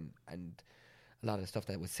there, and a lot of stuff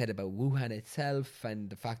that was said about Wuhan itself, and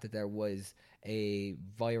the fact that there was a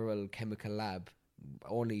viral chemical lab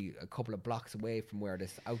only a couple of blocks away from where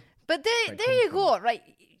this out. But there you go, right?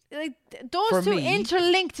 Like, those two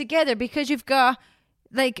interlink together, because you've got,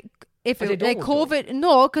 like, if it, like COVID. Though.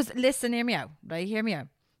 No, because listen, hear me out, right? Hear me out.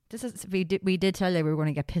 This is we did tell you we were going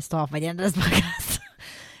to get pissed off by the end of this podcast.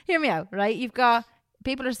 Hear me out, right? You've got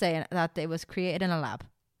people are saying that it was created in a lab,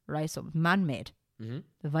 right? So man-made. Mm-hmm.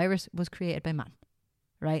 The virus was created by man,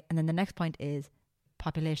 right? And then the next point is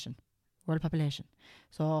population, world population.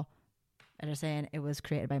 So they're saying it was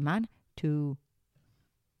created by man to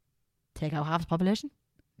take out half the population.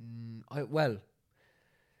 Well,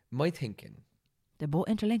 my thinking. They both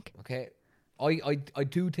interlink. Okay, I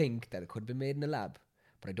do think that it could have been made in a lab,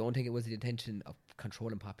 but I don't think it was the intention of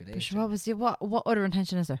controlling population. But what was what other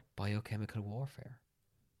intention is there? Biochemical warfare.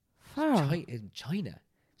 Oh. In China.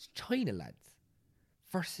 It's China, lads,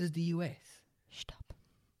 versus the US. Stop.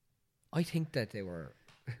 I think that they were...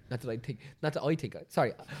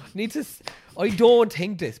 Sorry. I don't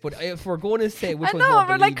think this, but if we're going to say which one's more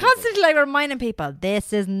we're like believable, constantly like reminding people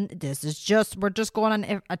this is just we're just going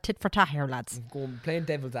on a tit for tat here, lads. Playing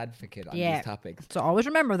devil's advocate on these topics. So always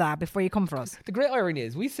remember that before you come for us. The great irony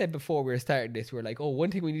is we said before we were starting this, we were like, oh, one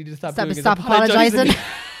thing we need to stop doing is apologising.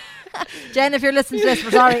 Jen, if you're listening to this,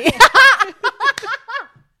 we're sorry.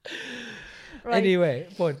 Right. Anyway,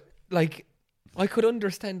 but like, I could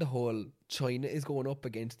understand the whole China is going up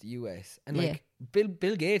against the US, and like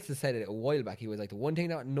Bill Gates has said it a while back. He was like, the one thing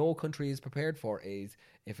that no country is prepared for is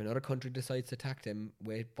if another country decides to attack them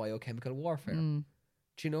with biochemical warfare. Do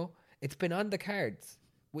you know? It's been on the cards.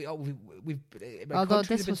 We've although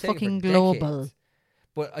this was fucking global.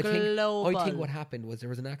 But I think what happened was there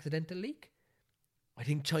was an accidental leak. I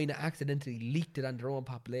think China accidentally leaked it on their own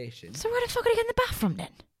population. So where the fuck are they getting the bat from then?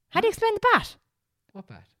 How do you explain the bat? What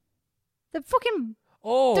bat? The fucking...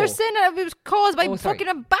 Oh, They're saying that it was caused by sorry. fucking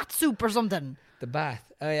a bat soup or something. the bat.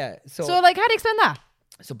 Oh yeah. So like, how do you explain that?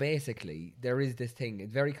 So basically, there is this thing.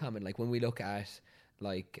 It's very common. Like when we look at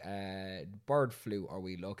like bird flu, or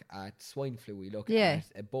we look at swine flu, we look at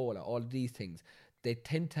Ebola. All of these things, they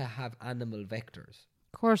tend to have animal vectors.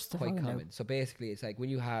 Of course, the Quite fuck common. do. So basically, it's like when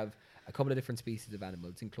you have a couple of different species of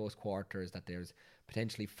animals in close quarters, that there's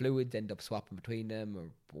potentially fluids end up swapping between them, or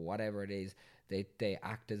whatever it is. They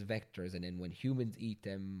act as vectors, and then when humans eat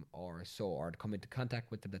them or come into contact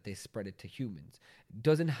with them, that they spread it to humans. It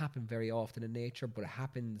doesn't happen very often in nature, but it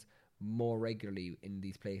happens more regularly in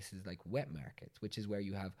these places like wet markets, which is where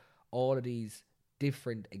you have all of these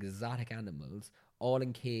different exotic animals all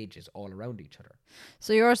in cages all around each other.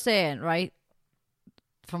 So you're saying, right,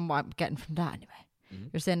 from what I'm getting from that anyway,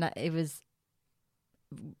 you're saying that it was,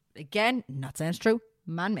 again, not saying it's true,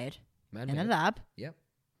 man-made, in a lab, Yep.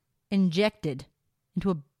 injected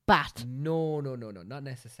into a bat, No, not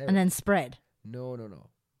necessarily. and then spread. No,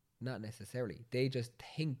 not necessarily. They just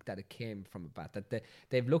think that it came from a bat. That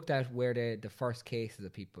they've looked at where the first cases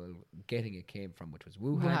of people getting it came from, which was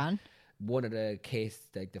Wuhan. One of the cases,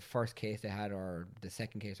 like the first case they had, or the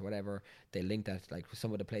second case or whatever, they linked that like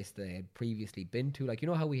some of the places they had previously been to. Like, you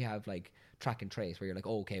know how we have like track and trace, where you're like,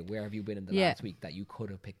 oh, okay, where have you been in the last week that you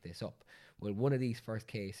could have picked this up? Well, one of these first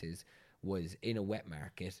cases was in a wet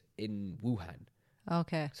market in Wuhan.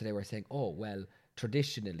 Okay. So they were saying, oh, well,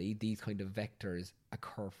 traditionally these kind of vectors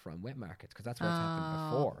occur from wet markets because that's where it's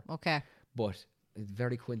happened before. Okay. But it's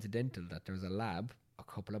very coincidental that there's a lab a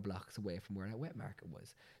couple of blocks away from where that wet market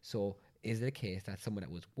was. So is it a case that someone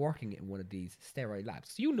that was working in one of these sterile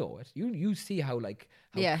labs, you know it, you see how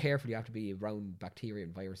careful you have to be around bacteria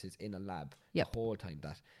and viruses in a lab the whole time,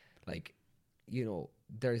 that like, you know,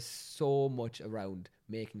 there's so much around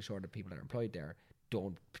making sure that people that are employed there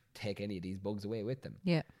don't take any of these bugs away with them.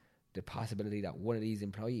 Yeah. The possibility that one of these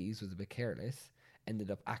employees was a bit careless, ended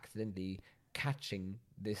up accidentally catching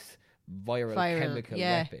this viral chemical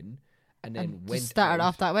weapon, and then went started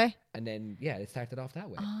off that way. And then it started off that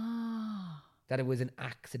way. That it was an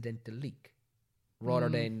accidental leak, rather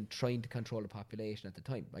than trying to control the population at the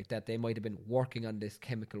time. Like that, they might have been working on this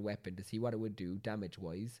chemical weapon to see what it would do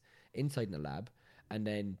damage-wise inside in the lab, and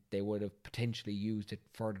then they would have potentially used it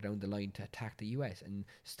further down the line to attack the US and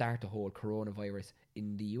start the whole coronavirus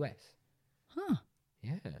in the US. Huh.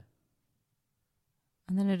 Yeah.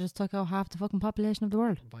 And then it just took out half the fucking population of the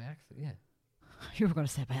world. By accident, yeah. You were going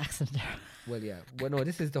to say by accident there. Well, yeah. Well, no,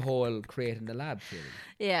 this is the whole creating the lab theory.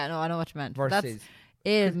 Yeah, no, I know what you meant. Versus... It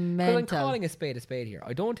is Because I'm mental. calling a spade here.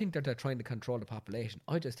 I don't think that they're trying to control the population.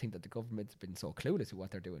 I just think that the government's been so clueless with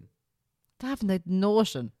what they're doing. They haven't the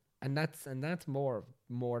notion. And that's more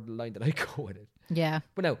the line that I go with it. Yeah.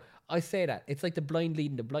 But now, I say that it's like the blind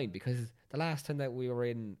leading the blind, because the last time that we were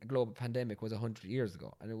in a global pandemic was 100 years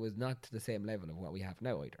ago, and it was not to the same level of what we have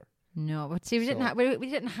now either. No, but see, we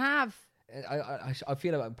didn't have. I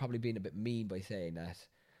feel like I'm probably being a bit mean by saying that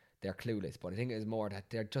they're clueless, but I think it was more that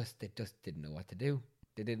they just didn't know what to do.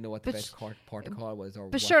 They didn't know what the best port to call was.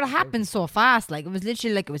 But sure, it happened so fast. Like, it was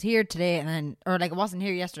literally like it was here today, and then, or like it wasn't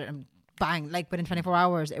here yesterday, and bang, like within 24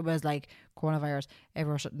 hours, it was like coronavirus,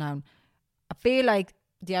 everywhere shut down. I feel like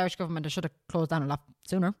the Irish government should have closed down a lot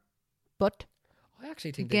sooner, but I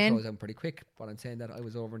actually think they closed down pretty quick. But I'm saying that I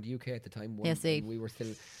was over in the UK at the time when we were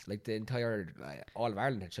still, like, the entire all of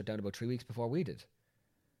Ireland had shut down about 3 weeks before we did.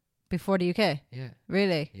 Before the UK? Yeah.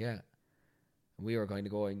 Really? Yeah. We were going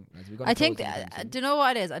to go in as we got. I think, do you know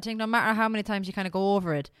what it is? I think no matter how many times you kind of go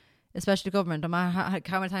over it, especially the government, no matter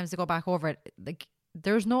how many times they go back over it, like,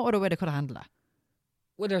 there's no other way they could have handled that.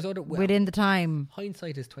 Well, there's other within the time.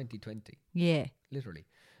 Hindsight is 2020. Yeah, literally.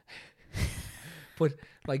 But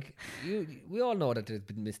like we all know that there's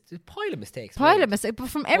been a pile of mistakes. But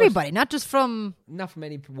from everybody, not from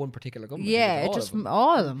any one particular government. Yeah, just from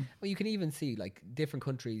all of them. Well, you can even see like different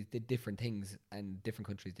countries did different things, and different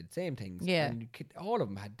countries did the same things. Yeah, and all of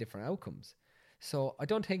them had different outcomes. So I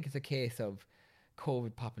don't think it's a case of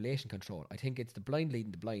COVID population control. I think it's the blind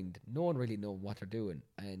leading the blind. No one really knows what they're doing,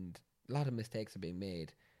 and a lot of mistakes are being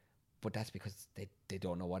made. But that's because they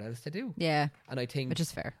don't know what else to do. Yeah. And I think, which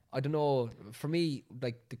is fair. I don't know, for me,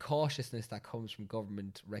 like the cautiousness that comes from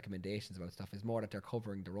government recommendations about stuff is more that they're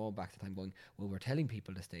covering their own backs at the time, going, well, we're telling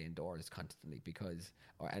people to stay indoors constantly because,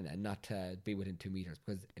 and not to be within 2 meters,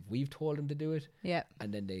 because if we've told them to do it, yeah,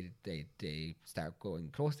 and then they start going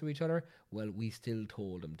close to each other, well, we still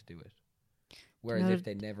told them to do it. Whereas if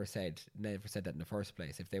they never said that in the first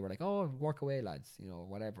place, if they were like, oh, work away, lads, you know,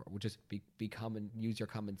 whatever, would just be common, use your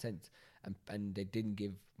common sense. And they didn't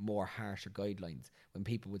give more harsher guidelines. When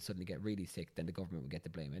people would suddenly get really sick, then the government would get the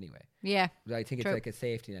blame anyway. Yeah. But I think it's like a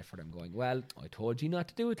safety net for them going, well, I told you not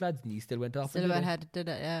to do it, lads, and you still went off and did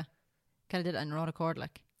it, yeah. Kind of did it on their own accord,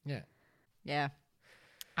 like. Yeah. Yeah.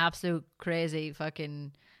 Absolute crazy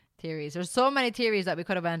fucking theories. There's so many theories that we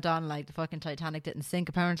could have went on, like the fucking Titanic didn't sink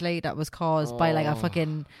apparently. That was caused by like a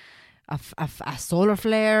fucking a solar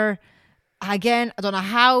flare. Again, I don't know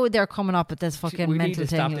how they're coming up with this fucking we mental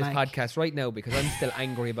thing. We need to stop this podcast right now because I'm still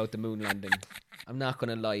angry about the moon landing. I'm not going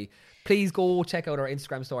to lie. Please go check out our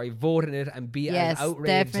Instagram story, vote in it, and be as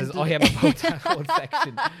outraged as I am about that whole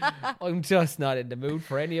section. I'm just not in the mood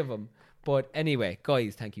for any of them. But anyway,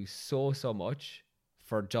 guys, thank you so much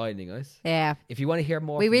for joining us. Yeah. If you want to hear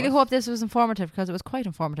more, we really hope this was informative because it was quite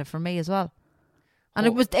informative for me as well. And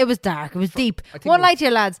it was dark. It was deep. Won't lie to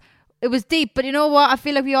you, lads. It was deep, but you know what? I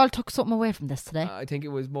feel like we all took something away from this today. I think it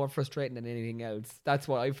was more frustrating than anything else. That's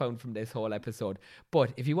what I found from this whole episode.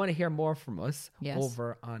 But if you want to hear more from us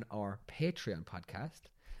over on our Patreon podcast,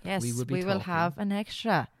 we will have an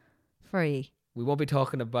extra free. We won't be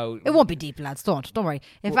talking about... It won't be deep, lads. Don't worry.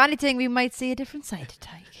 If anything, we might see a different side to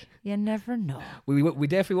Tyke. You never know. We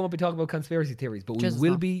definitely won't be talking about conspiracy theories, but we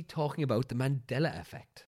will be talking about the Mandela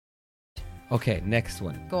effect. Okay, next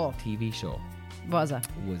one. Go. TV show. What was it?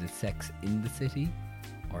 Was it Sex in the City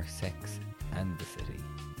or Sex and the City?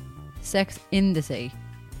 Sex in the City.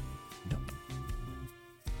 No.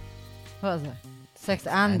 What was it? Sex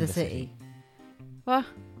and the City. What?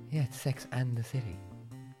 Yeah, it's Sex and the City.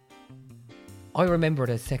 I remember it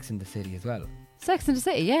as Sex in the City as well. Sex in the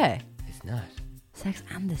City, yeah. It's not. Sex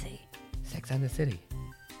and the City. Sex and the City.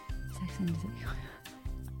 Sex in the City.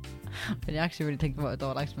 When you actually really think about it,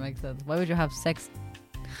 though, it actually makes sense. Why would you have sex?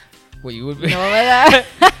 Well, you would be. No,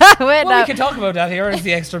 wait, we can talk about that here as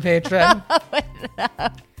the extra Patreon.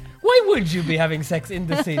 Why would you be having sex in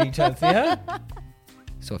the city, Chelsea? Huh?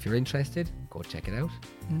 So if you're interested, go check it out.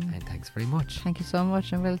 And thanks very much. Thank you so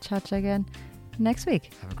much, and we'll chat to you again next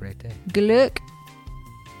week. Have a great day. Good luck.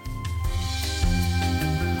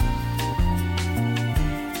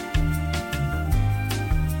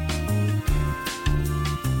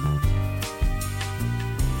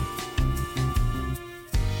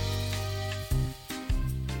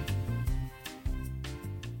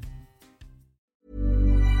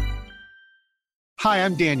 Hi,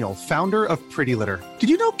 I'm Daniel, founder of Pretty Litter. Did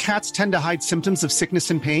you know cats tend to hide symptoms of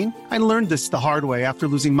sickness and pain? I learned this the hard way after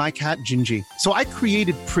losing my cat, Gingy. So I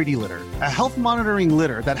created Pretty Litter, a health monitoring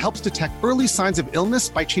litter that helps detect early signs of illness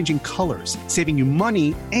by changing colors, saving you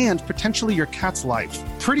money and potentially your cat's life.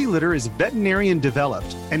 Pretty Litter is veterinarian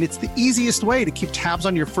developed, and it's the easiest way to keep tabs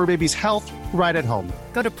on your fur baby's health right at home.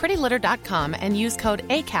 Go to prettylitter.com and use code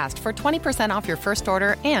ACAST for 20% off your first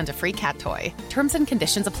order and a free cat toy. Terms and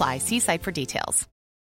conditions apply. See site for details.